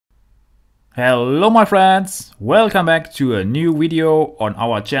Hello my friends, welcome back to a new video on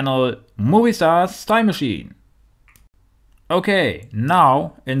our channel Movie Stars Time Machine. Okay,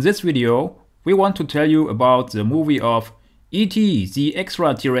 now in this video we want to tell you about the movie of E.T. the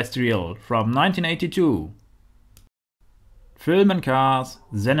Extra-Terrestrial from 1982. Film and cast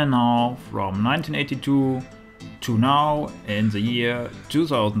then and now from 1982 to now in the year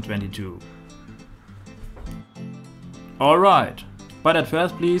 2022. Alright, but at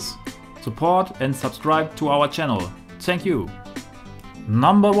first please support and subscribe to our channel. Thank you.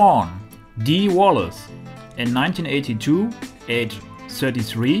 Number 1. Dee Wallace. In 1982, age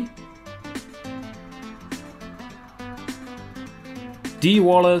 33. Dee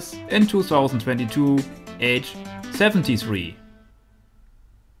Wallace in 2022, age 73.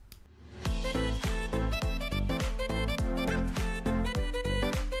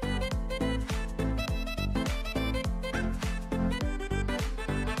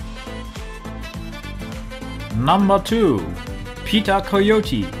 Number 2. Peter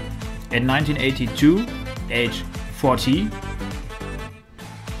Coyote. In 1982, age 40.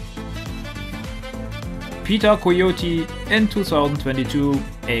 Peter Coyote in 2022,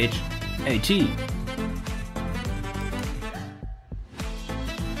 age 80.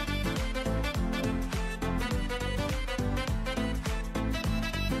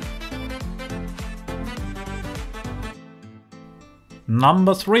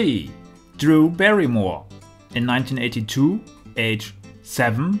 Number 3. Drew Barrymore. In 1982, age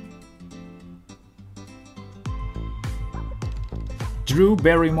 7. Drew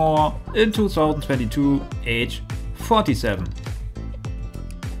Barrymore in 2022, age 47.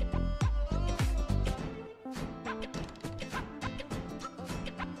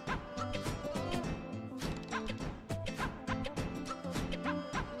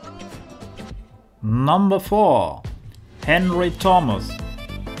 Number 4. Henry Thomas.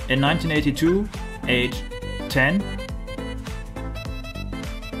 In 1982, age 10.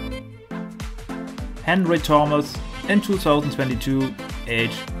 Henry Thomas in 2022,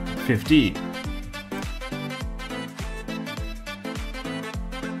 age 50.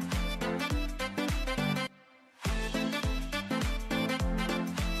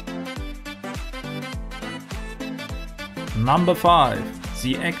 Number 5.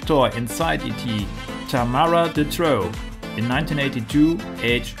 The actor inside E.T., Tamara Detrow. In 1982,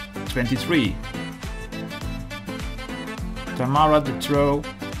 age 23. Tamara Detrow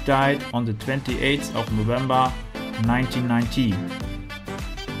died on the 28th of November 1919.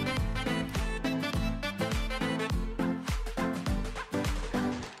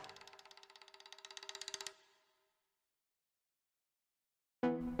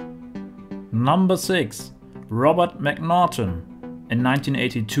 Number 6. Robert MacNaughton. In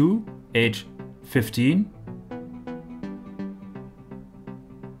 1982, age 15.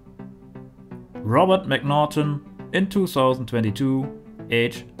 Robert MacNaughton in 2022,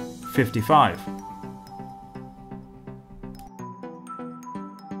 age 55.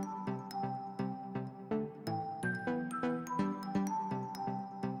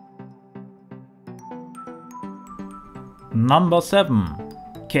 Number 7.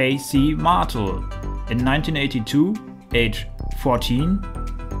 K.C. Martel. In 1982, age 14.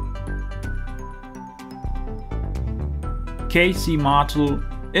 K.C. Martel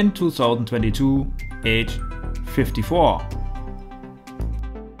in 2022, age 54.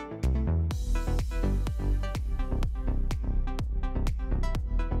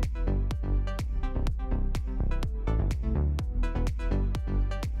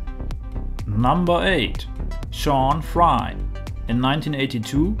 Number 8. Sean Frye. In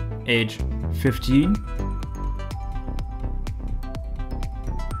 1982, age 15.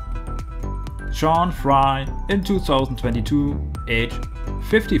 Sean Frye in 2022, age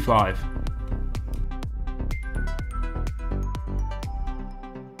 55.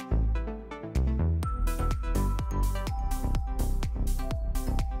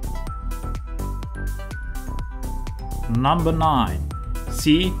 Number 9.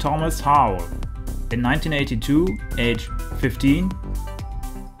 C. Thomas Howell. In 1982, age 15.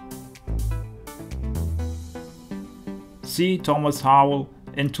 C. Thomas Howell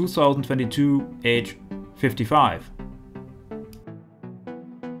in 2022, age 55.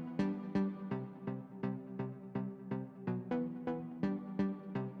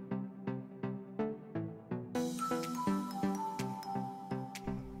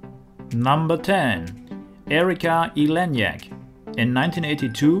 Number 10. Erika Eleniak. In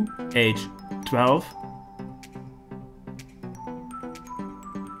 1982, age 12.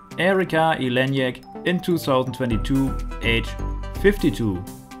 Erika Eleniak in 2022, age 52.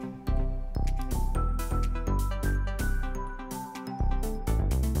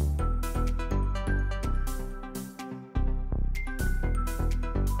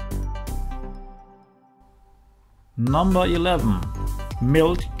 Number 11.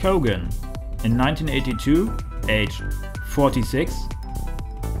 Milt Cogan. In 1982, age 46.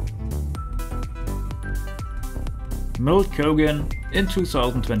 Milt Cogan in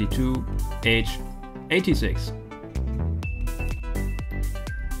 2022, age 86.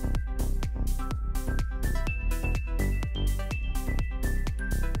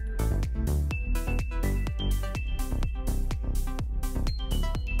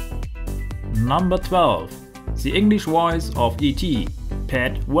 Number 12. The English voice of E.T.,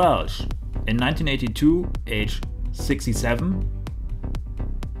 Pat Welsh. In 1982, age 67.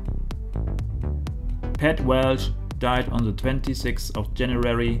 Pat Welsh died on the 26th of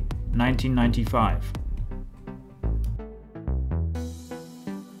January 1995.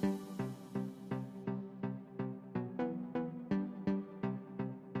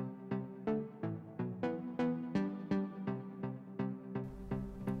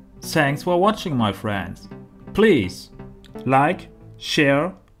 Thanks for watching, my friends. Please like,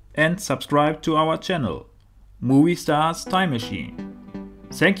 share and subscribe to our channel, Movie Stars Time Machine.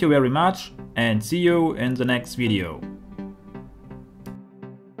 Thank you very much and see you in the next video.